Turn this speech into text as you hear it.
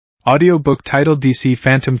Audiobook titled DC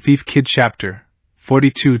Phantom Thief Kid Chapter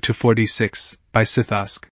 42-46 by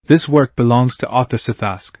Sithosq. This work belongs to author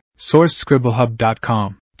Sithosq. Source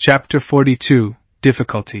scribblehub.com. Chapter 42,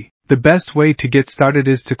 Difficulty. The best way to get started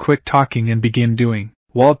is to quit talking and begin doing.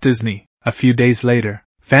 Walt Disney. A few days later,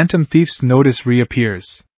 Phantom Thief's notice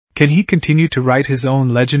reappears. Can he continue to write his own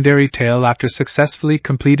legendary tale after successfully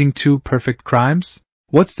completing 2 perfect crimes?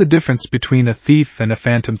 What's the difference between a thief and a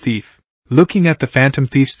phantom thief? Looking at the Phantom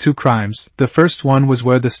Thief's 2 crimes, the first one was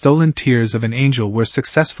where the stolen tears of an angel were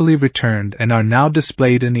successfully returned and are now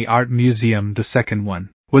displayed in the art museum. The second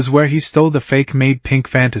one was where he stole the fake-made pink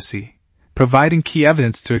fantasy, providing key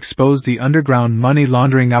evidence to expose the underground money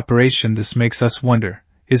laundering operation. This makes us wonder,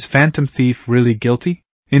 is Phantom Thief really guilty?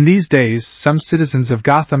 In these days, some citizens of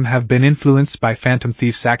Gotham have been influenced by Phantom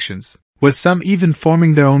Thief's actions, with some even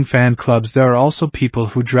forming their own fan clubs. There are also people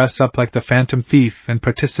who dress up like the Phantom Thief and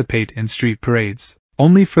participate in street parades,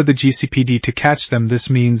 only for the GCPD to catch them.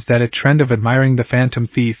 This means that a trend of admiring the Phantom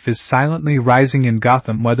Thief is silently rising in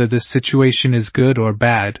Gotham. Whether this situation is good or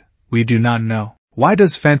bad, we do not know. Why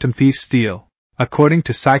does Phantom Thief steal? According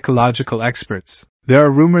to psychological experts, there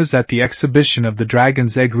are rumors that the exhibition of the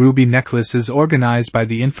Dragon's Egg ruby necklace is organized by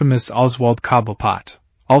the infamous Oswald Cobblepot,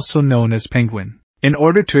 also known as Penguin, in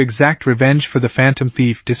order to exact revenge for the Phantom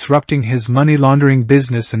Thief disrupting his money laundering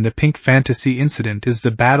business. And the pink fantasy incident is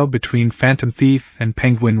the battle between Phantom Thief and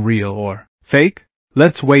Penguin. Real or fake?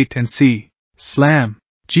 Let's wait and see. Slam.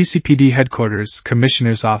 GCPD Headquarters,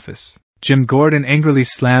 Commissioner's Office. Jim Gordon angrily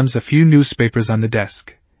slams a few newspapers on the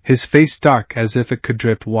desk, his face dark as if it could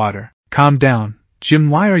drip water. Calm down,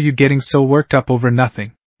 Jim. Why are you getting so worked up over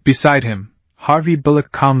nothing? Beside him, Harvey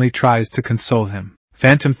Bullock calmly tries to console him.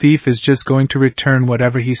 Phantom Thief is just going to return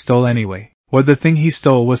whatever he stole anyway. Or the thing he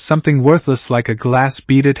stole was something worthless like a glass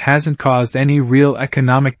bead. It hasn't caused any real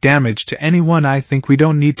economic damage to anyone. I think we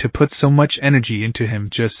don't need to put so much energy into him.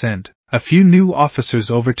 Just send a few new officers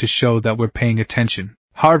over to show that we're paying attention.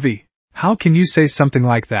 Harvey, how can you say something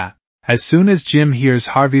like that? As soon as Jim hears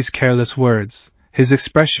Harvey's careless words, his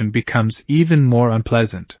expression becomes even more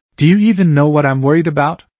unpleasant. Do you even know what I'm worried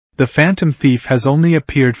about? The Phantom Thief has only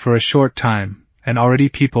appeared for a short time, and already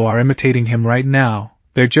people are imitating him right now.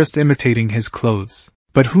 They're just imitating his clothes.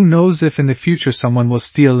 But who knows if in the future someone will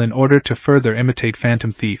steal in order to further imitate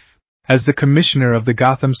Phantom Thief. As the commissioner of the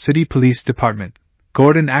Gotham City Police Department,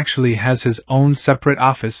 Gordon actually has his own separate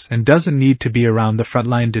office and doesn't need to be around the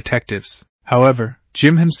frontline detectives. However,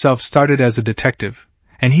 Jim himself started as a detective,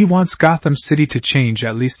 and he wants Gotham City to change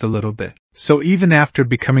at least a little bit. So even after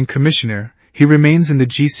becoming commissioner, he remains in the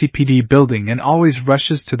GCPD building and always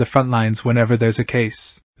rushes to the front lines whenever there's a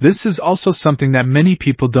case. This is also something that many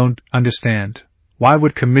people don't understand. Why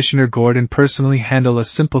would Commissioner Gordon personally handle a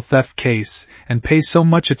simple theft case and pay so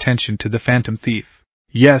much attention to the Phantom Thief?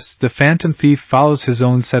 Yes, the Phantom Thief follows his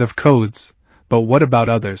own set of codes, but what about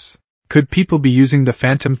others? Could people be using the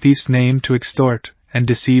Phantom Thief's name to extort and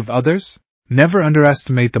deceive others? Never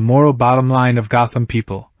underestimate the moral bottom line of Gotham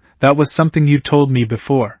people. That was something you told me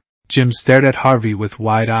before. Jim stared at Harvey with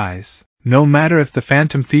wide eyes. No matter if the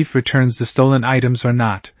Phantom Thief returns the stolen items or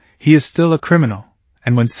not, he is still a criminal.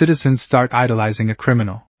 And when citizens start idolizing a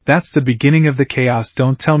criminal, that's the beginning of the chaos.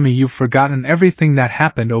 Don't tell me you've forgotten everything that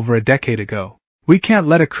happened over a decade ago. We can't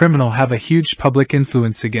let a criminal have a huge public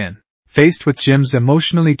influence again. Faced with Jim's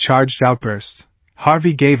emotionally charged outburst,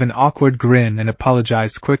 Harvey gave an awkward grin and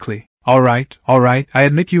apologized quickly. All right, I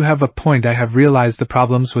admit you have a point. I have realized the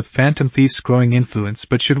problems with Phantom Thief's growing influence,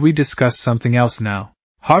 but should we discuss something else now?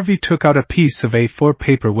 Harvey took out a piece of A4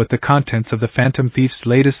 paper with the contents of the Phantom Thief's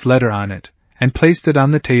latest letter on it, and placed it on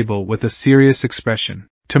the table with a serious expression.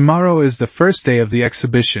 Tomorrow is the first day of the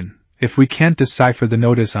exhibition. If we can't decipher the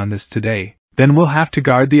notice on this today, then we'll have to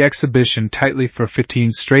guard the exhibition tightly for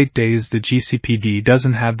 15 straight days. The GCPD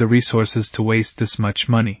doesn't have the resources to waste this much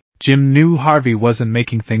money. Jim knew Harvey wasn't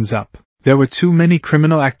making things up. There were too many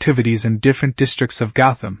criminal activities in different districts of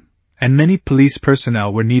Gotham, and many police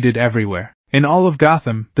personnel were needed everywhere. In all of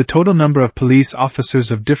Gotham, the total number of police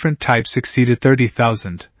officers of different types exceeded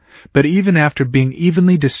 30,000, but even after being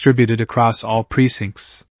evenly distributed across all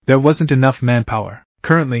precincts, there wasn't enough manpower.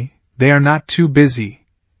 Currently, they are not too busy,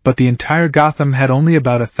 but the entire Gotham had only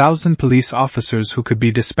about 1,000 police officers who could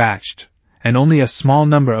be dispatched, and only a small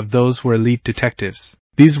number of those were elite detectives.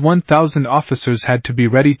 These 1,000 officers had to be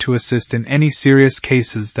ready to assist in any serious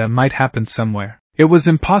cases that might happen somewhere. It was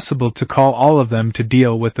impossible to call all of them to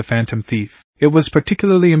deal with the Phantom Thief. It was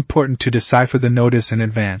particularly important to decipher the notice in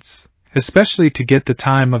advance, especially to get the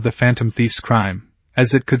time of the Phantom Thief's crime,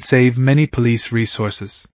 as it could save many police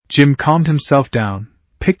resources. Jim calmed himself down,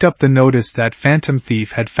 picked up the notice that Phantom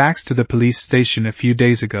Thief had faxed to the police station a few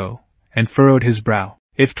days ago, and furrowed his brow.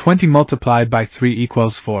 If 20 multiplied by 3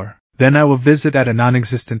 equals 4, then I will visit at a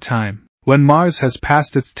non-existent time. When Mars has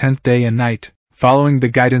passed its 10th day and night, following the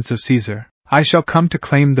guidance of Caesar, I shall come to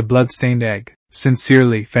claim the blood-stained egg.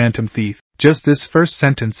 Sincerely, Phantom Thief. Just this first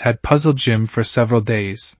sentence had puzzled Jim for several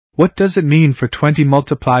days. What does it mean for 20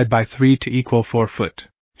 multiplied by 3 to equal 4 foot?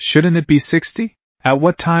 Shouldn't it be 60? At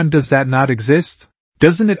what time does that not exist?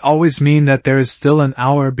 Doesn't it always mean that there is still an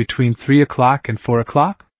hour between 3 o'clock and 4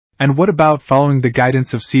 o'clock? And what about following the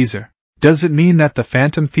guidance of Caesar? Does it mean that the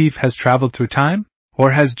Phantom Thief has traveled through time?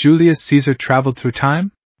 Or has Julius Caesar traveled through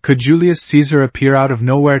time? Could Julius Caesar appear out of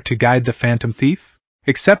nowhere to guide the Phantom Thief?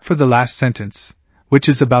 Except for the last sentence, which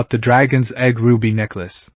is about the dragon's egg ruby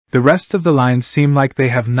necklace. The rest of the lines seem like they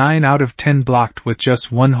have 9 out of 10 blocked with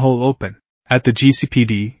just one hole open. At the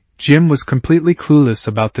GCPD, Jim was completely clueless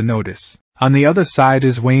about the notice. On the other side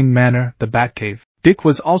is Wayne Manor, the Batcave. Dick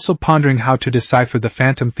was also pondering how to decipher the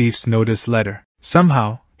Phantom Thief's notice letter.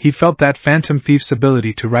 Somehow, he felt that Phantom Thief's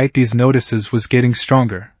ability to write these notices was getting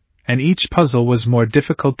stronger, and each puzzle was more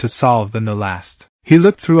difficult to solve than the last. He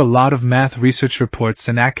looked through a lot of math research reports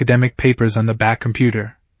and academic papers on the back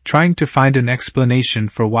computer, trying to find an explanation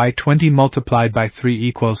for why 20 multiplied by 3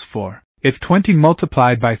 equals 4. If 20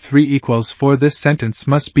 multiplied by 3 equals 4, this sentence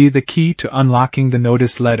must be the key to unlocking the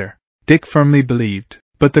notice letter. Dick firmly believed.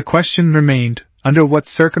 But the question remained, under what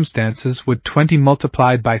circumstances would 20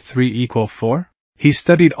 multiplied by 3 equal 4? He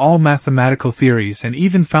studied all mathematical theories and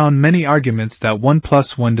even found many arguments that 1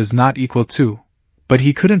 plus 1 does not equal 2. But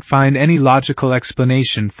he couldn't find any logical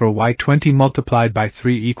explanation for why 20 multiplied by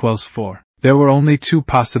 3 equals 4. There were only 2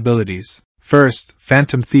 possibilities. First,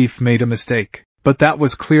 Phantom Thief made a mistake. But that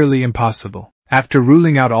was clearly impossible. After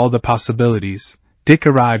ruling out all the possibilities, Dick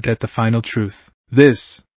arrived at the final truth.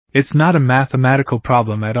 It's not a mathematical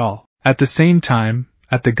problem at all. At the same time,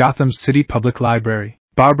 at the Gotham City Public Library,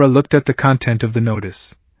 Barbara looked at the content of the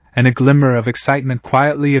notice, and a glimmer of excitement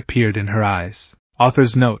quietly appeared in her eyes.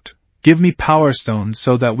 Author's note. Give me Power Stones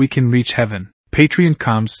so that we can reach heaven.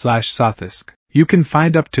 Patreon.com/Sithosq. You can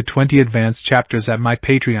find up to 20 advanced chapters at my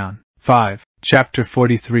Patreon. 5. Chapter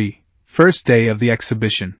 43. First day of the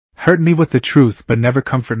exhibition. Hurt me with the truth but never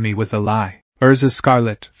comfort me with a lie. Urza's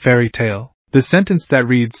Scarlet Fairy Tale. The sentence that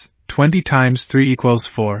reads, 20 times 3 equals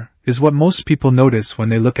 4, is what most people notice when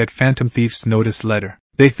they look at Phantom Thief's notice letter.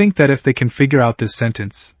 They think that if they can figure out this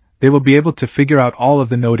sentence, they will be able to figure out all of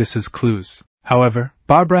the notice's clues. However,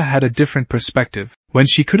 Barbara had a different perspective. When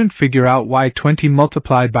she couldn't figure out why 20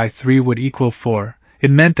 multiplied by 3 would equal 4,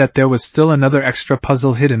 it meant that there was still another extra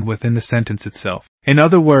puzzle hidden within the sentence itself. In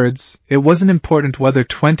other words, it wasn't important whether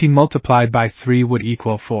 20 multiplied by 3 would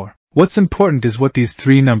equal 4. What's important is what these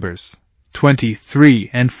 3 numbers, 20, 3,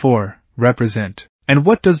 and 4, represent. And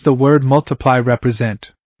what does the word multiply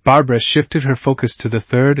represent? Barbara shifted her focus to the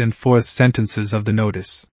 3rd and 4th sentences of the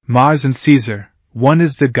notice. Mars and Caesar. One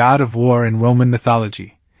is the god of war in Roman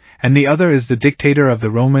mythology, and the other is the dictator of the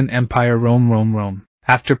Roman Empire Rome.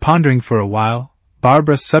 After pondering for a while,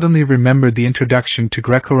 Barbara suddenly remembered the introduction to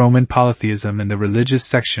Greco-Roman polytheism in the religious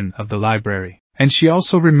section of the library, and she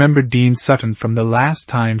also remembered Dean Sutton from the last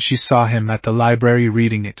time she saw him at the library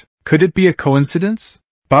reading it. Could it be a coincidence?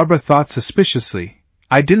 Barbara thought suspiciously.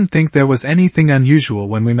 I didn't think there was anything unusual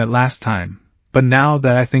when we met last time, but now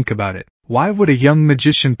that I think about it, why would a young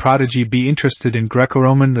magician prodigy be interested in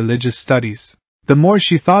Greco-Roman religious studies? The more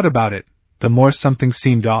she thought about it, the more something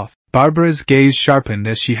seemed off. Barbara's gaze sharpened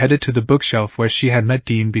as she headed to the bookshelf where she had met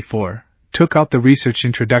Dean before, took out the research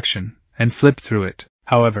introduction, and flipped through it.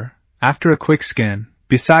 However, after a quick scan,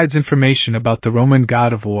 besides information about the Roman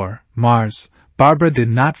god of war, Mars, Barbara did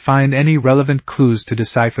not find any relevant clues to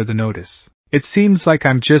decipher the notice. It seems like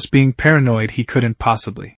I'm just being paranoid, he couldn't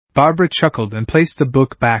possibly. Barbara chuckled and placed the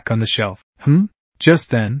book back on the shelf.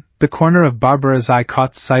 Just then, the corner of Barbara's eye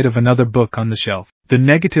caught sight of another book on the shelf. The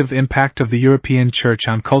Negative Impact of the European Church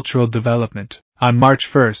on Cultural Development. On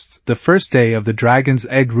March 1st, the first day of the Dragon's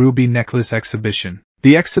Egg Ruby Necklace exhibition.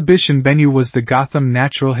 The exhibition venue was the Gotham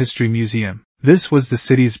Natural History Museum. This was the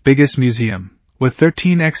city's biggest museum, with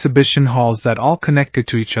 13 exhibition halls that all connected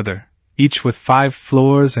to each other, each with 5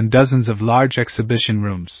 floors and dozens of large exhibition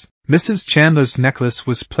rooms. Mrs. Chandler's necklace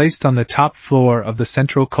was placed on the top floor of the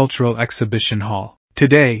Central Cultural Exhibition Hall.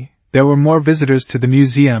 Today, there were more visitors to the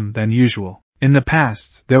museum than usual. In the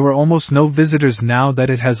past, there were almost no visitors. Now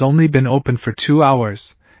that it has only been open for 2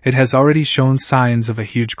 hours, it has already shown signs of a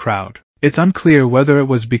huge crowd. It's unclear whether it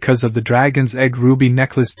was because of the Dragon's Egg Ruby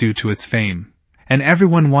necklace due to its fame, and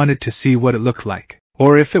everyone wanted to see what it looked like,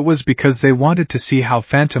 or if it was because they wanted to see how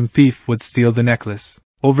Phantom Thief would steal the necklace.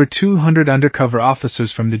 Over 200 undercover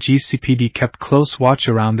officers from the GCPD kept close watch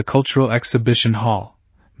around the Cultural Exhibition Hall,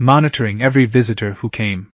 monitoring every visitor who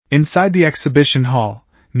came. Inside the exhibition hall,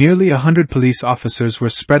 nearly 100 police officers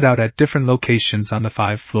were spread out at different locations on the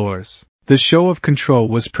 5 floors. The show of control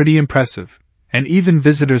was pretty impressive, and even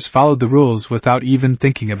visitors followed the rules without even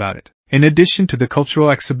thinking about it. In addition to the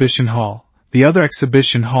Cultural Exhibition Hall, the other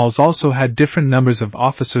exhibition halls also had different numbers of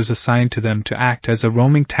officers assigned to them to act as a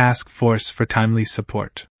roaming task force for timely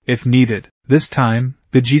support, if needed. This time,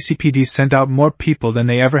 the GCPD sent out more people than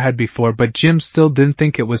they ever had before, but Jim still didn't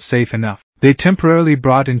think it was safe enough. They temporarily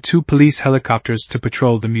brought in 2 police helicopters to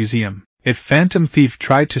patrol the museum. If Phantom Thief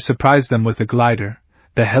tried to surprise them with a glider,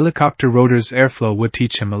 the helicopter rotor's airflow would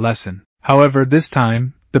teach him a lesson. However, this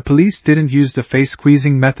time, the police didn't use the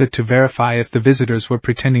face-squeezing method to verify if the visitors were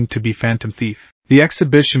pretending to be Phantom Thief. The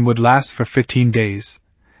exhibition would last for 15 days,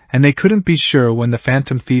 and they couldn't be sure when the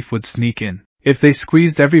Phantom Thief would sneak in. If they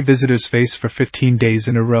squeezed every visitor's face for 15 days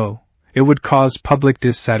in a row, it would cause public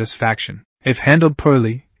dissatisfaction. If handled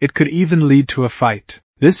poorly, it could even lead to a fight.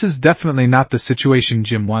 This is definitely not the situation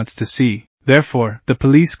Jim wants to see. Therefore, the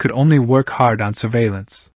police could only work hard on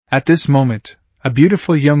surveillance. At this moment, a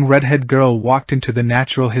beautiful young redhead girl walked into the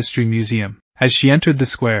Natural History Museum. As she entered the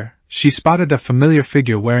square, she spotted a familiar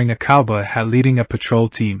figure wearing a cowboy hat leading a patrol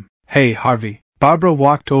team. "Hey, Harvey." Barbara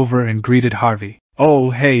walked over and greeted Harvey. "Oh,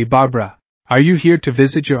 hey, Barbara. Are you here to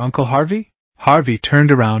visit your Uncle Harvey?" Harvey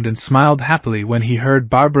turned around and smiled happily when he heard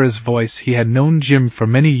Barbara's voice. He had known Jim for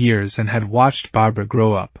many years and had watched Barbara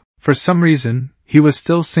grow up. For some reason, he was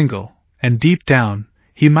still single, and deep down,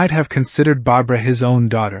 he might have considered Barbara his own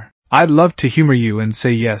daughter. "I'd love to humor you and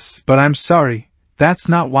say yes, but I'm sorry, that's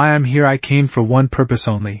not why I'm here. I came for one purpose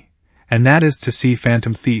only, and that is to see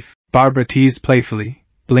Phantom Thief," Barbara teased playfully,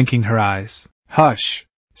 blinking her eyes. "Hush!"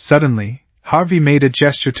 Suddenly, Harvey made a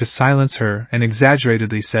gesture to silence her and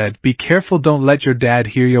exaggeratedly said, "Be careful, don't let your dad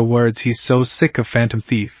hear your words. He's so sick of Phantom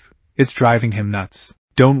Thief, it's driving him nuts."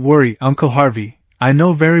 "Don't worry, Uncle Harvey. I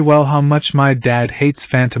know very well how much my dad hates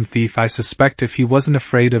Phantom Thief. I suspect if he wasn't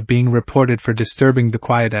afraid of being reported for disturbing the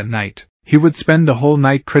quiet at night, he would spend the whole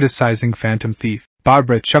night criticizing Phantom Thief."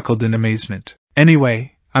 Barbara chuckled in amazement.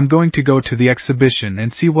 "Anyway, I'm going to go to the exhibition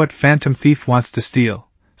and see what Phantom Thief wants to steal,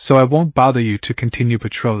 so I won't bother you to continue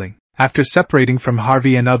patrolling." After separating from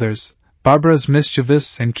Harvey and others, Barbara's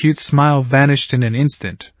mischievous and cute smile vanished in an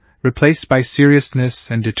instant, replaced by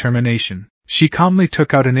seriousness and determination. She calmly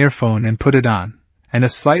took out an earphone and put it on, and a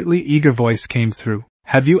slightly eager voice came through.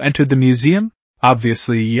 "Have you entered the museum?"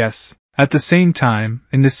 "Obviously, yes." At the same time,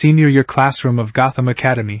 in the senior year classroom of Gotham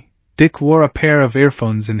Academy, Dick wore a pair of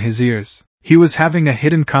earphones in his ears. He was having a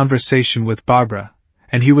hidden conversation with Barbara,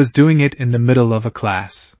 and he was doing it in the middle of a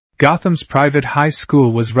class. Gotham's private high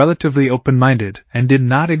school was relatively open-minded and did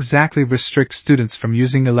not exactly restrict students from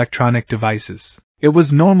using electronic devices. It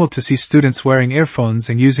was normal to see students wearing earphones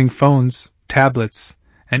and using phones, tablets,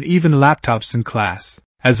 and even laptops in class.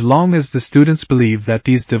 As long as the students believed that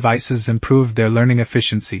these devices improved their learning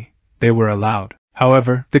efficiency, they were allowed.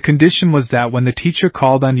 However, the condition was that when the teacher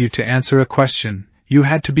called on you to answer a question, you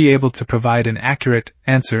had to be able to provide an accurate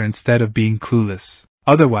answer instead of being clueless.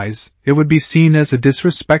 Otherwise, it would be seen as a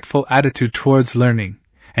disrespectful attitude towards learning,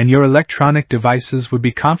 and your electronic devices would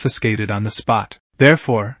be confiscated on the spot.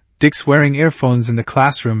 Therefore, Dick's wearing earphones in the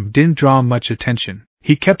classroom didn't draw much attention.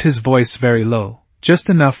 He kept his voice very low, just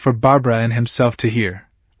enough for Barbara and himself to hear,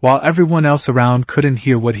 while everyone else around couldn't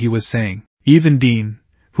hear what he was saying. Even Dean,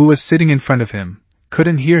 who was sitting in front of him,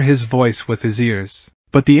 couldn't hear his voice with his ears.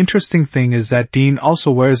 But the interesting thing is that Dean also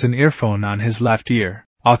wears an earphone on his left ear.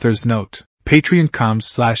 Author's note: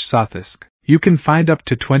 Patreon.com/Sithosq. You can find up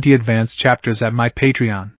to 20 advanced chapters at my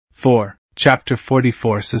Patreon. 4. Chapter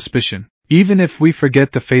 44 Suspicion. Even if we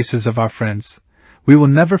forget the faces of our friends, we will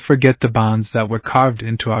never forget the bonds that were carved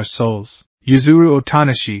into our souls. Yuzuru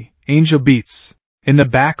Otanashi, Angel Beats. In the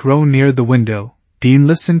back row near the window, Dean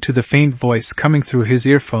listened to the faint voice coming through his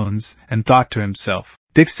earphones and thought to himself,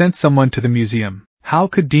 Dick sent someone to the museum. How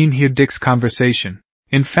could Dean hear Dick's conversation?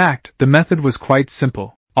 In fact, the method was quite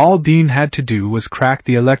simple. All Dean had to do was crack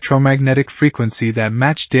the electromagnetic frequency that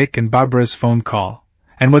matched Dick and Barbara's phone call,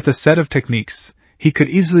 and with a set of techniques, he could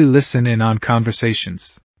easily listen in on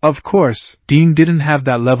conversations. Of course, Dean didn't have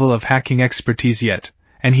that level of hacking expertise yet,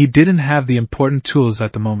 and he didn't have the important tools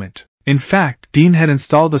at the moment. In fact, Dean had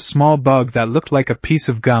installed a small bug that looked like a piece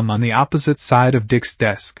of gum on the opposite side of Dick's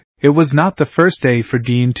desk. It was not the first day for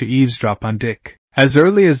Dean to eavesdrop on Dick. As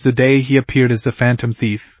early as the day he appeared as the Phantom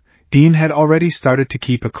Thief, Dean had already started to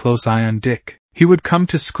keep a close eye on Dick. He would come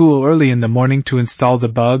to school early in the morning to install the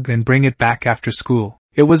bug and bring it back after school.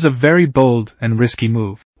 It was a very bold and risky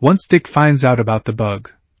move. Once Dick finds out about the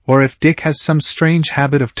bug, or if Dick has some strange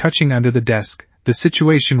habit of touching under the desk, the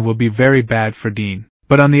situation will be very bad for Dean.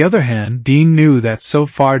 But on the other hand, Dean knew that so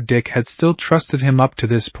far Dick had still trusted him up to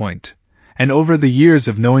this point. And over the years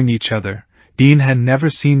of knowing each other, Dean had never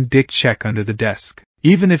seen Dick check under the desk.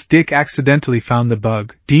 Even if Dick accidentally found the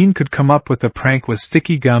bug, Dean could come up with a prank with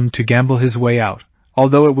sticky gum to gamble his way out,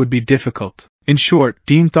 although it would be difficult. In short,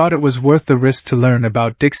 Dean thought it was worth the risk to learn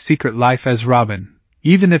about Dick's secret life as Robin,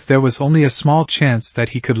 even if there was only a small chance that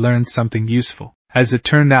he could learn something useful. As it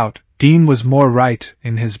turned out, Dean was more right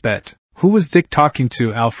in his bet. Who was Dick talking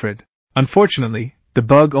to, Alfred? Unfortunately, the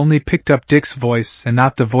bug only picked up Dick's voice and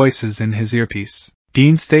not the voices in his earpiece.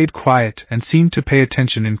 Dean stayed quiet and seemed to pay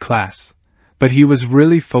attention in class, but he was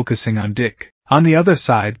really focusing on Dick. On the other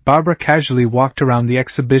side, Barbara casually walked around the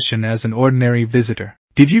exhibition as an ordinary visitor.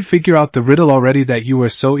 Did you figure out the riddle already that you were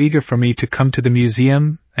so eager for me to come to the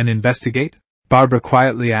museum and investigate? Barbara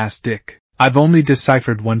quietly asked Dick. I've only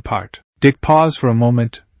deciphered one part. Dick paused for a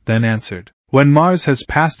moment, then answered. When Mars has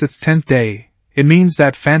passed its 10th day, it means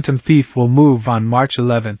that Phantom Thief will move on March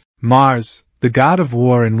 11th. Mars, the god of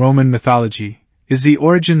war in Roman mythology, is the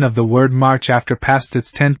origin of the word March. After past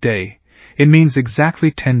its 10th day. It means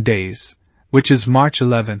exactly 10 days, which is March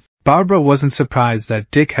 11th. Barbara wasn't surprised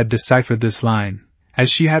that Dick had deciphered this line, as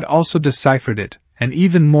she had also deciphered it, and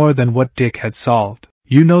even more than what Dick had solved.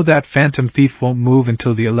 You know that Phantom Thief won't move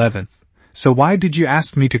until the 11th, so why did you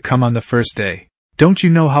ask me to come on the first day? Don't you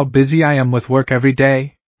know how busy I am with work every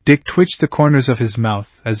day? Dick twitched the corners of his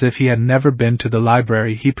mouth as if he had never been to the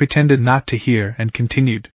library. He pretended not to hear and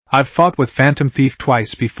continued. I've fought with Phantom Thief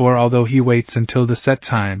twice before. Although he waits until the set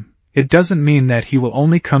time, it doesn't mean that he will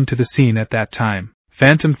only come to the scene at that time.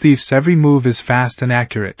 Phantom Thief's every move is fast and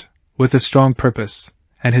accurate, with a strong purpose,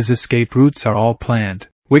 and his escape routes are all planned,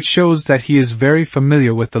 which shows that he is very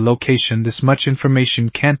familiar with the location. This much information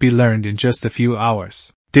can't be learned in just a few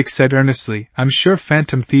hours. Dick said earnestly, I'm sure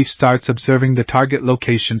Phantom Thief starts observing the target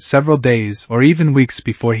location several days or even weeks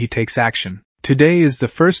before he takes action. Today is the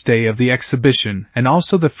first day of the exhibition and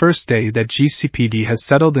also the first day that GCPD has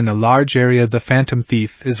settled in a large area. The Phantom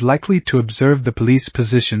Thief is likely to observe the police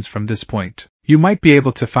positions from this point. You might be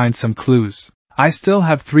able to find some clues. I still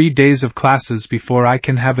have 3 days of classes before I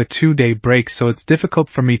can have a 2-day break, so it's difficult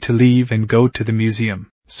for me to leave and go to the museum.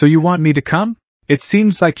 So you want me to come? It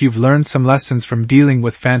seems like you've learned some lessons from dealing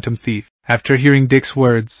with Phantom Thief. After hearing Dick's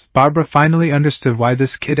words, Barbara finally understood why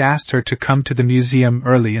this kid asked her to come to the museum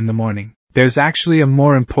early in the morning. There's actually a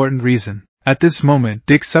more important reason. At this moment,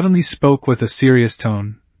 Dick suddenly spoke with a serious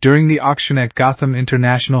tone. During the auction at Gotham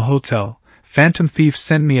International Hotel, Phantom Thief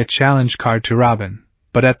sent me a challenge card to Robin,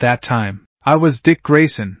 but at that time, I was Dick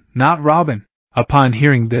Grayson, not Robin. Upon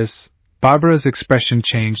hearing this, Barbara's expression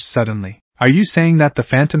changed suddenly. Are you saying that the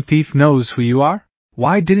Phantom Thief knows who you are?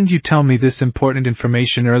 Why didn't you tell me this important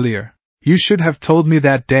information earlier? You should have told me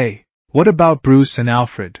that day. What about Bruce and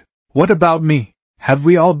Alfred? What about me? Have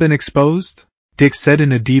we all been exposed? Dick said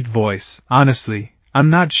in a deep voice. Honestly, I'm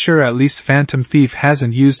not sure. At least Phantom Thief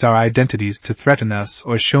hasn't used our identities to threaten us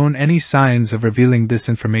or shown any signs of revealing this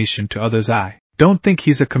information to others. I don't think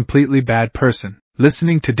he's a completely bad person.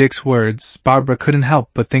 Listening to Dick's words, Barbara couldn't help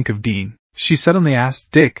but think of Dean. She suddenly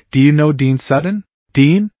asked, Dick, do you know Dean Sutton?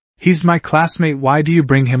 Dean? He's my classmate. Why do you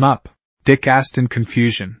bring him up? Dick asked in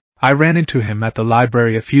confusion. I ran into him at the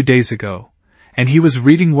library a few days ago, and he was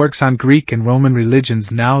reading works on Greek and Roman religions.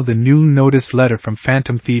 Now the new notice letter from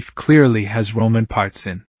Phantom Thief clearly has Roman parts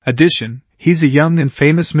in addition. He's a young and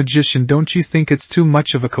famous magician. Don't you think it's too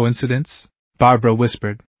much of a coincidence? Barbara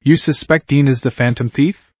whispered. You suspect Dean is the Phantom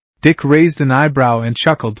Thief? Dick raised an eyebrow and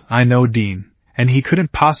chuckled. I know Dean, and he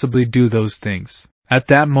couldn't possibly do those things. At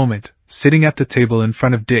that moment, sitting at the table in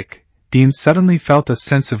front of Dick, Dean suddenly felt a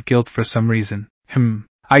sense of guilt for some reason.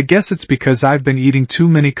 I guess it's because I've been eating too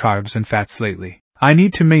many carbs and fats lately. I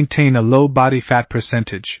need to maintain a low body fat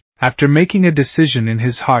percentage. After making a decision in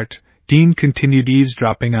his heart, Dean continued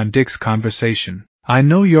eavesdropping on Dick's conversation. I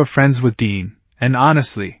know you're friends with Dean, and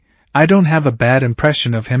honestly, I don't have a bad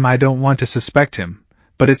impression of him. I don't want to suspect him,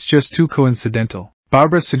 but it's just too coincidental.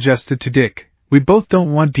 Barbara suggested to Dick, we both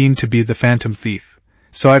don't want Dean to be the Phantom Thief,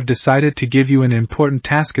 so I've decided to give you an important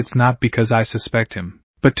task. It's not because I suspect him,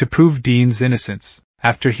 but to prove Dean's innocence.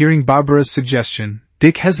 After hearing Barbara's suggestion,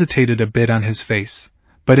 Dick hesitated a bit on his face,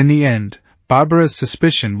 but in the end, Barbara's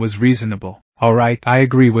suspicion was reasonable. All right, I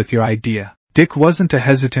agree with your idea. Dick wasn't a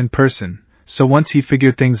hesitant person, so once he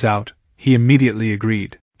figured things out, he immediately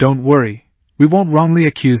agreed. Don't worry, we won't wrongly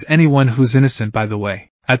accuse anyone who's innocent, by the way.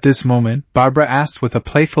 At this moment, Barbara asked with a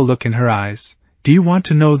playful look in her eyes, Do you want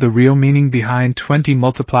to know the real meaning behind 20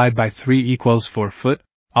 multiplied by 3 equals 4 foot?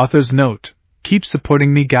 Author's note: keep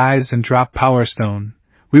supporting me, guys, and drop Power Stone.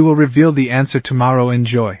 We will reveal the answer tomorrow.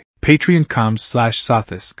 Enjoy.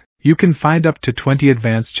 Patreon.com/Sithosq. You can find up to 20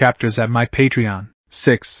 advanced chapters at my Patreon.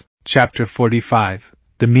 6. Chapter 45.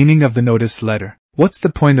 The meaning of the notice letter. What's the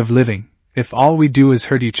point of living, if all we do is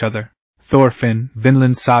hurt each other? Thorfinn,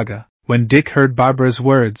 Vinland Saga. When Dick heard Barbara's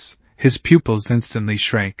words, his pupils instantly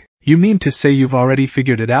shrank. You mean to say you've already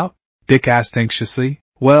figured it out? Dick asked anxiously.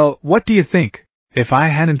 Well, what do you think? If I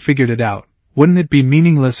hadn't figured it out, wouldn't it be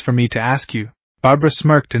meaningless for me to ask you? Barbara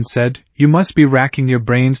smirked and said, You must be racking your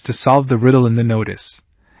brains to solve the riddle in the notice.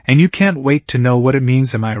 And you can't wait to know what it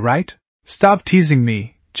means, am I right? Stop teasing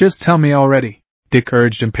me, just tell me already, Dick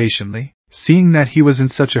urged impatiently. Seeing that he was in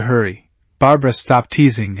such a hurry, Barbara stopped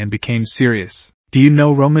teasing and became serious. Do you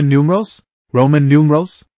know Roman numerals? Roman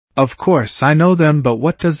numerals? Of course I know them, but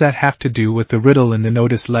what does that have to do with the riddle in the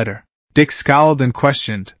notice letter? Dick scowled and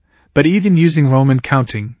questioned, but even using Roman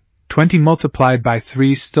counting, 20 multiplied by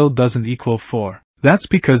 3 still doesn't equal 4. That's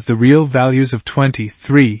because the real values of 20,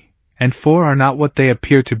 3, and 4 are not what they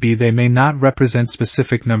appear to be. They may not represent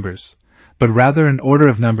specific numbers, but rather an order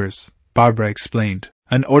of numbers, Barbara explained.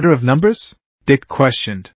 An order of numbers? Dick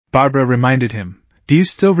questioned. Barbara reminded him. Do you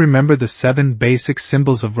still remember the 7 basic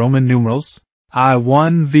symbols of Roman numerals?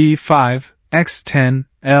 I1 V5, X10,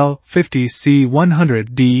 L50,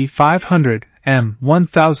 C100, D500,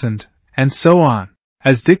 M1000, and so on.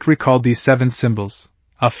 As Dick recalled these 7 symbols,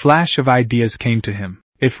 a flash of ideas came to him.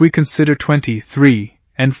 If we consider 20, 3,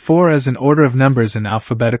 and 4 as an order of numbers in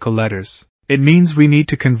alphabetical letters, it means we need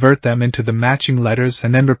to convert them into the matching letters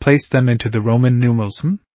and then replace them into the Roman numerals.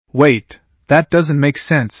 Wait, that doesn't make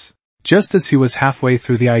sense. Just as he was halfway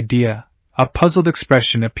through the idea, a puzzled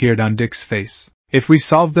expression appeared on Dick's face. If we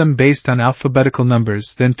solve them based on alphabetical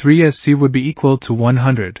numbers, then 3 as C would be equal to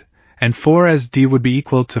 100, and 4 as D would be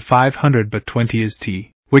equal to 500, but 20 is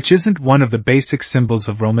T, which isn't one of the basic symbols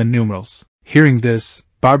of Roman numerals. Hearing this,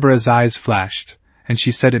 Barbara's eyes flashed, and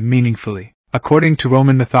she said it meaningfully. According to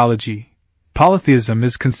Roman mythology, polytheism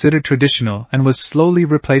is considered traditional and was slowly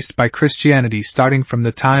replaced by Christianity starting from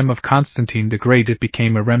the time of Constantine the Great. It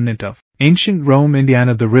became a remnant of ancient Rome.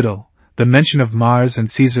 Indiana the riddle. The mention of Mars and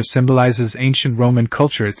Caesar symbolizes ancient Roman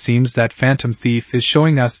culture. It seems that Phantom Thief is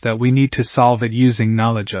showing us that we need to solve it using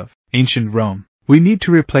knowledge of ancient Rome. We need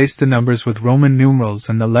to replace the numbers with Roman numerals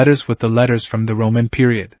and the letters with the letters from the Roman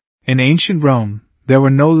period. In ancient Rome, there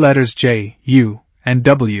were no letters J, U, and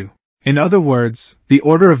W. In other words, the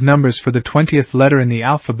order of numbers for the 20th letter in the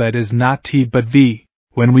alphabet is not T but V.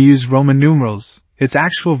 When we use Roman numerals, its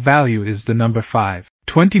actual value is the number 5.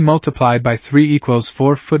 20 multiplied by 3 equals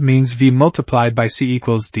 4 foot means V multiplied by C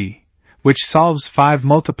equals D, which solves 5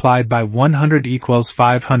 multiplied by 100 equals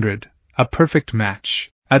 500, a perfect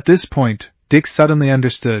match. At this point, Dick suddenly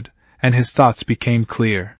understood, and his thoughts became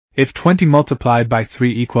clear. If 20 multiplied by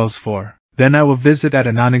 3 equals 4, then I will visit at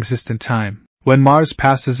a non-existent time. When Mars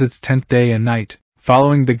passes its 10th day and night,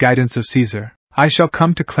 following the guidance of Caesar, I shall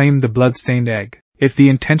come to claim the blood-stained egg. If the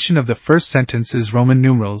intention of the first sentence is Roman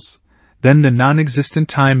numerals, then the non-existent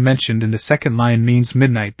time mentioned in the second line means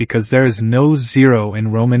midnight because there is no 0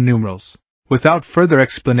 in Roman numerals. Without further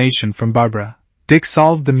explanation from Barbara, Dick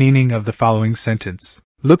solved the meaning of the following sentence.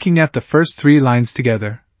 Looking at the first 3 lines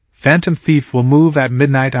together, Phantom Thief will move at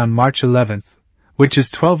midnight on March 11th, which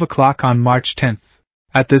is 12 o'clock on March 10th.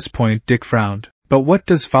 At this point, Dick frowned. But what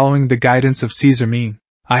does following the guidance of Caesar mean?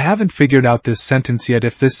 I haven't figured out this sentence yet.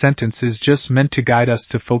 If this sentence is just meant to guide us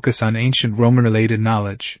to focus on ancient Roman-related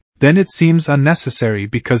knowledge, then it seems unnecessary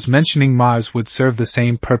because mentioning Mars would serve the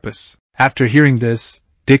same purpose. After hearing this,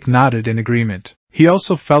 Dick nodded in agreement. He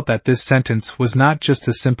also felt that this sentence was not just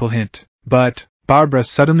a simple hint. But Barbara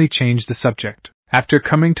suddenly changed the subject. After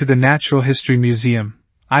coming to the Natural History Museum,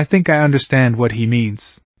 I think I understand what he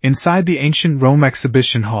means. Inside the ancient Rome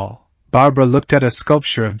exhibition hall, Barbara looked at a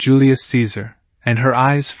sculpture of Julius Caesar, and her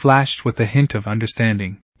eyes flashed with a hint of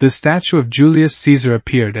understanding. The statue of Julius Caesar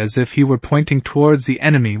appeared as if he were pointing towards the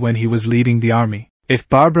enemy when he was leading the army. If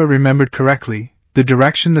Barbara remembered correctly, the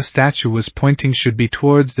direction the statue was pointing should be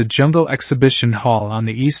towards the Jungle Exhibition Hall on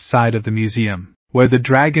the east side of the museum, where the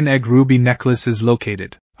dragon egg ruby necklace is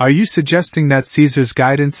located. Are you suggesting that Caesar's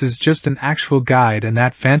guidance is just an actual guide and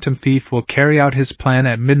that Phantom Thief will carry out his plan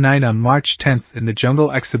at midnight on March 10th in the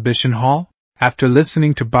Jungle Exhibition Hall? After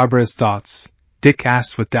listening to Barbara's thoughts, Dick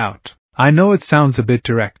asked with doubt. I know it sounds a bit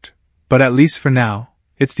direct, but at least for now,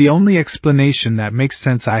 it's the only explanation that makes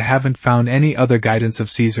sense. I haven't found any other guidance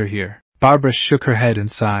of Caesar here. Barbara shook her head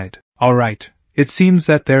and sighed. All right, it seems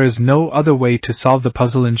that there is no other way to solve the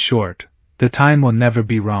puzzle. In short, the time will never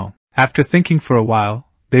be wrong. After thinking for a while,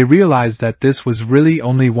 they realized that this was really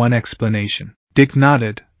only one explanation. Dick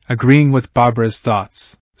nodded, agreeing with Barbara's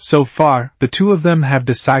thoughts. So far, the two of them have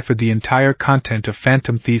deciphered the entire content of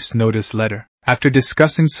Phantom Thief's notice letter. After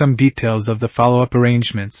discussing some details of the follow-up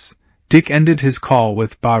arrangements, Dick ended his call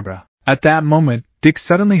with Barbara. At that moment, Dick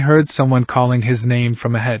suddenly heard someone calling his name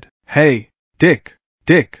from ahead. "Hey, Dick!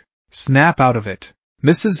 Dick! Snap out of it!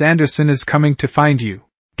 Mrs. Anderson is coming to find you!"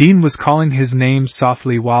 Dean was calling his name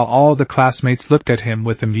softly while all the classmates looked at him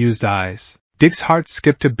with amused eyes. Dick's heart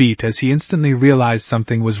skipped a beat as he instantly realized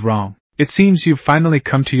something was wrong. "It seems you've finally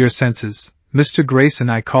come to your senses. Mr. Grayson,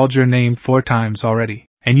 I called your name 4 times already,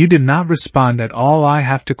 and you did not respond at all. I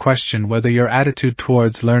have to question whether your attitude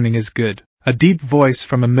towards learning is good." A deep voice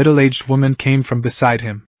from a middle-aged woman came from beside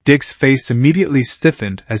him. Dick's face immediately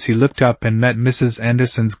stiffened as he looked up and met Mrs.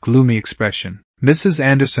 Anderson's gloomy expression. Mrs.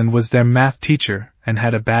 Anderson was their math teacher and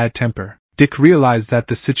had a bad temper. Dick realized that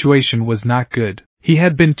the situation was not good. He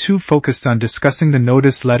had been too focused on discussing the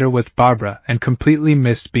notice letter with Barbara and completely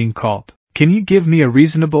missed being called. "Can you give me a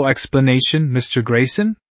reasonable explanation, Mr.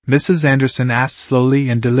 Grayson?" Mrs. Anderson asked slowly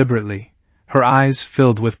and deliberately, her eyes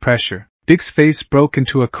filled with pressure. Dick's face broke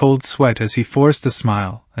into a cold sweat as he forced a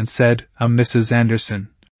smile and said, Mrs. Anderson,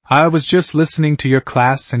 I was just listening to your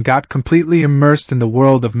class and got completely immersed in the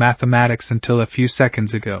world of mathematics until a few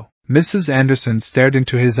seconds ago." Mrs. Anderson stared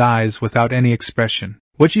into his eyes without any expression.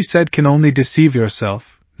 "What you said can only deceive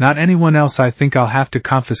yourself, not anyone else. I think I'll have to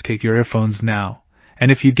confiscate your earphones now,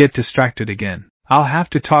 and if you get distracted again, I'll have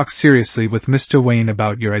to talk seriously with Mr. Wayne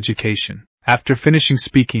about your education." After finishing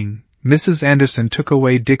speaking, Mrs. Anderson took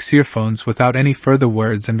away Dick's earphones without any further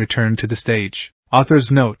words and returned to the stage.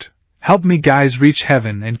 Author's note: help me guys reach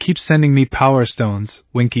heaven and keep sending me power stones,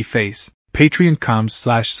 winky face.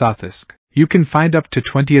 Patreon.com/Sithosq. You can find up to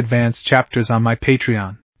 20 advanced chapters on my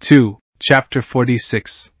Patreon. 2. Chapter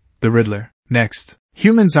 46. The Riddler. Next.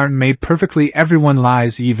 Humans aren't made perfectly. Everyone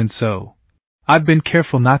lies. Even so, I've been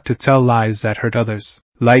careful not to tell lies that hurt others.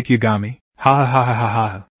 Light Yagami. Ha ha ha ha ha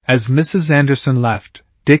ha. As Mrs. Anderson left,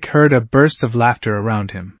 Dick heard a burst of laughter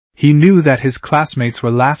around him. He knew that his classmates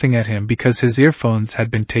were laughing at him because his earphones had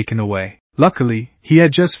been taken away. Luckily, he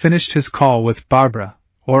had just finished his call with Barbara,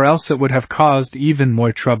 or else it would have caused even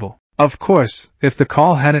more trouble. Of course, if the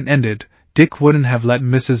call hadn't ended, Dick wouldn't have let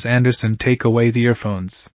Mrs. Anderson take away the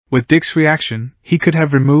earphones. With Dick's reaction, he could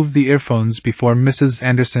have removed the earphones before Mrs.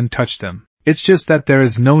 Anderson touched them. It's just that there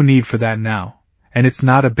is no need for that now, and it's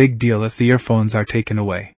not a big deal if the earphones are taken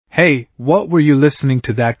away. Hey, what were you listening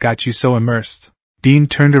to that got you so immersed? Dean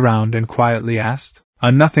turned around and quietly asked.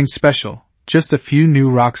 Nothing special, just a few new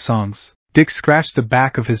rock songs. Dick scratched the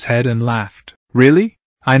back of his head and laughed. Really?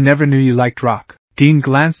 I never knew you liked rock. Dean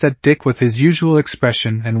glanced at Dick with his usual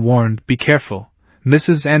expression and warned, be careful.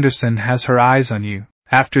 Mrs. Anderson has her eyes on you.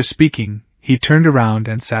 After speaking, he turned around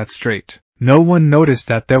and sat straight. No one noticed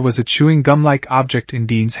that there was a chewing gum-like object in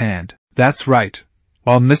Dean's hand. That's right.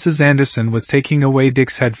 While Mrs. Anderson was taking away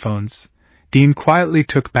Dick's headphones, Dean quietly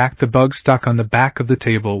took back the bug stuck on the back of the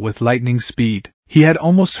table with lightning speed. He had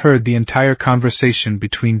almost heard the entire conversation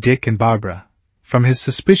between Dick and Barbara. From his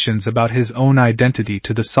suspicions about his own identity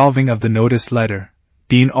to the solving of the notice letter,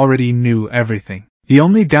 Dean already knew everything. The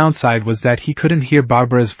only downside was that he couldn't hear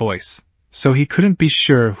Barbara's voice, so he couldn't be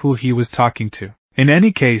sure who he was talking to. In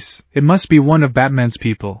any case, it must be one of Batman's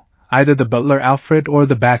people, either the butler Alfred or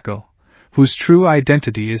the Batgirl, whose true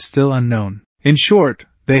identity is still unknown. In short,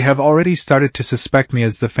 they have already started to suspect me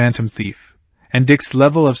as the Phantom Thief, and Dick's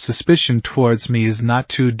level of suspicion towards me is not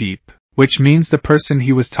too deep, which means the person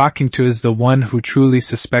he was talking to is the one who truly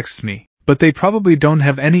suspects me. But they probably don't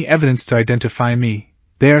have any evidence to identify me.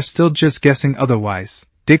 They are still just guessing otherwise.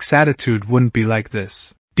 Dick's attitude wouldn't be like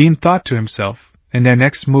this. Dean thought to himself, in their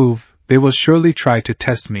next move, they will surely try to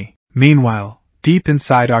test me. Meanwhile, deep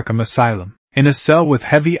inside Arkham Asylum, in a cell with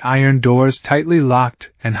heavy iron doors tightly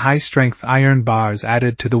locked and high-strength iron bars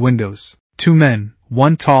added to the windows, 2 men,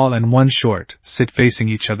 one tall and one short, sit facing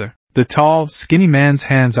each other. The tall, skinny man's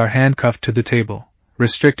hands are handcuffed to the table,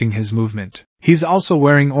 restricting his movement. He's also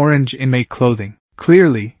wearing orange inmate clothing.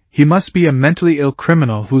 Clearly, he must be a mentally ill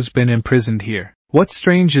criminal who's been imprisoned here. What's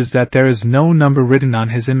strange is that there is no number written on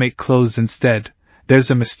his inmate clothes. Instead,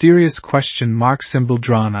 there's a mysterious question mark symbol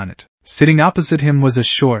drawn on it. Sitting opposite him was a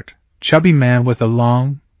short, chubby man with a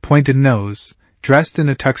long, pointed nose, dressed in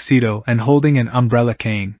a tuxedo and holding an umbrella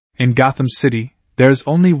cane. In Gotham City, there's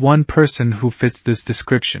only one person who fits this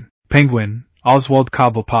description. Penguin, Oswald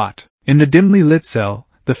Cobblepot. In the dimly lit cell,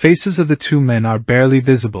 the faces of the 2 men are barely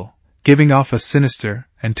visible, giving off a sinister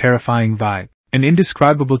and terrifying vibe. An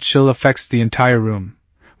indescribable chill affects the entire room,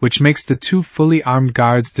 which makes the two fully armed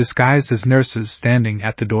guards disguised as nurses standing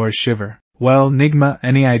at the door shiver. Well, Nigma,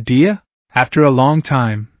 any idea? After a long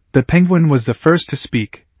time, the Penguin was the first to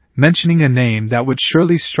speak, mentioning a name that would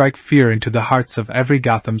surely strike fear into the hearts of every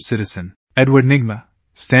Gotham citizen. Edward Nigma,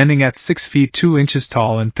 standing at 6 feet 2 inches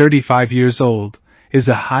tall and 35 years old, is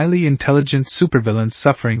a highly intelligent supervillain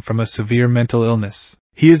suffering from a severe mental illness.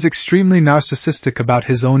 He is extremely narcissistic about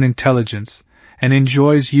his own intelligence, and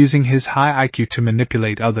enjoys using his high IQ to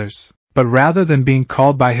manipulate others. But rather than being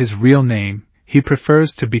called by his real name, he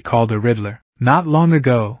prefers to be called a Riddler. Not long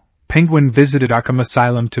ago, Penguin visited Arkham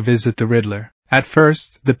Asylum to visit the Riddler. At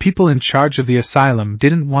first, the people in charge of the asylum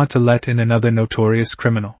didn't want to let in another notorious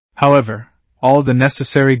criminal. However, all the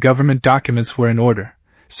necessary government documents were in order,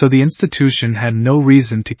 so the institution had no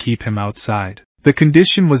reason to keep him outside. The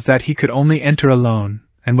condition was that he could only enter alone,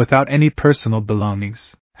 and without any personal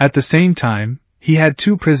belongings. At the same time, he had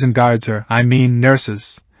 2 prison guards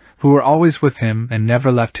nurses, who were always with him and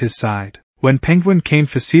never left his side. When Penguin came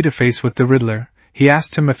face to face with the Riddler, he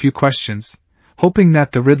asked him a few questions, hoping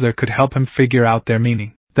that the Riddler could help him figure out their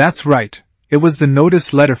meaning. That's right, it was the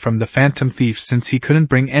notice letter from the Phantom Thief. Since he couldn't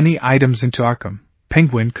bring any items into Arkham,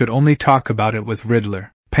 Penguin could only talk about it with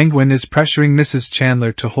Riddler. Penguin is pressuring Mrs.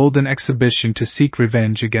 Chandler to hold an exhibition to seek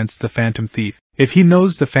revenge against the Phantom Thief. If he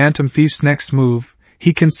knows the Phantom Thief's next move,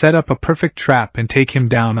 he can set up a perfect trap and take him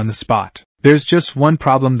down on the spot. There's just one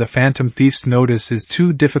problem: the Phantom Thief's notice is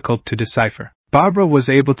too difficult to decipher. Barbara was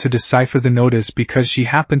able to decipher the notice because she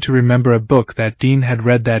happened to remember a book that Dean had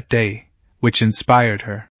read that day, which inspired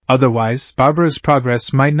her. Otherwise, Barbara's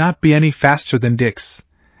progress might not be any faster than Dick's,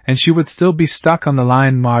 and she would still be stuck on the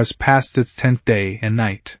line Mars past its 10th day and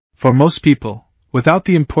night. For most people, without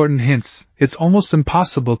the important hints, it's almost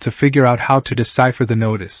impossible to figure out how to decipher the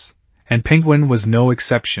notice, and Penguin was no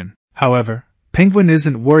exception. However, Penguin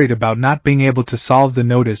isn't worried about not being able to solve the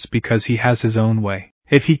notice because he has his own way.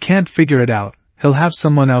 If he can't figure it out, he'll have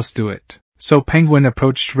someone else do it. So Penguin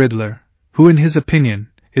approached Riddler, who in his opinion,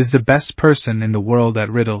 is the best person in the world at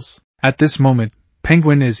riddles. At this moment,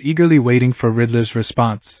 Penguin is eagerly waiting for Riddler's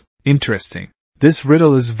response. Interesting. This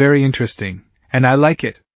riddle is very interesting, and I like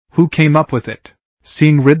it. Who came up with it?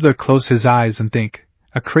 Seeing Riddler close his eyes and think,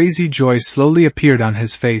 a crazy joy slowly appeared on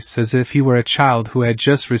his face as if he were a child who had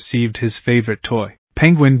just received his favorite toy.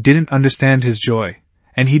 Penguin didn't understand his joy,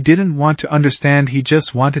 and he didn't want to understand, he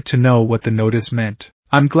just wanted to know what the notice meant.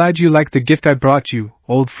 I'm glad you like the gift I brought you,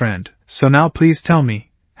 old friend, so now please tell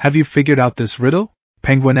me, have you figured out this riddle?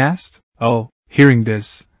 Penguin asked. Oh, hearing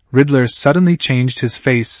this, Riddler suddenly changed his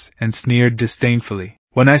face and sneered disdainfully.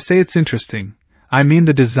 When I say it's interesting, I mean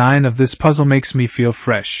the design of this puzzle makes me feel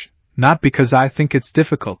fresh, not because I think it's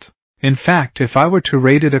difficult. In fact, if I were to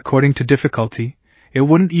rate it according to difficulty, it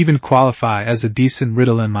wouldn't even qualify as a decent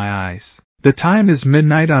riddle in my eyes. The time is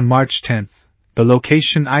midnight on March 10th. The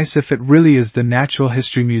location if it really is the Natural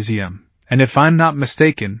History Museum, and if I'm not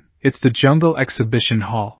mistaken, it's the Jungle Exhibition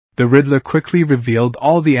Hall. The Riddler quickly revealed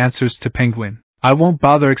all the answers to Penguin. I won't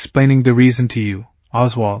bother explaining the reason to you,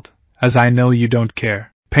 Oswald, as I know you don't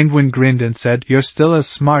care. Penguin grinned and said, you're still as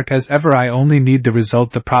smart as ever, I only need the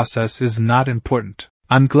result, the process is not important.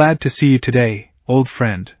 I'm glad to see you today, old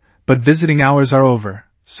friend, but visiting hours are over,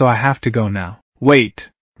 so I have to go now. Wait.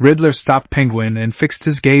 Riddler stopped Penguin and fixed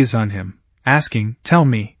his gaze on him, asking, tell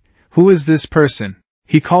me, who is this person?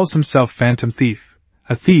 He calls himself Phantom Thief,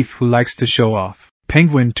 a thief who likes to show off.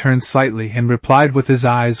 Penguin turned slightly and replied with his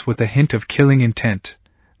eyes with a hint of killing intent,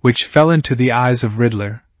 which fell into the eyes of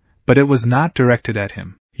Riddler, but it was not directed at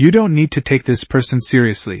him. You don't need to take this person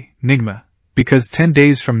seriously, Nigma, because 10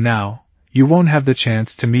 days from now, you won't have the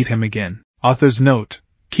chance to meet him again. Author's note: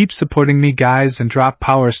 keep supporting me guys and drop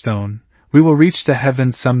Power Stone. We will reach the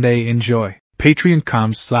heavens someday. Enjoy.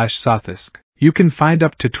 Patreon.com/Sithosq. You can find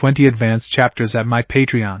up to 20 advanced chapters at my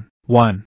Patreon. 1.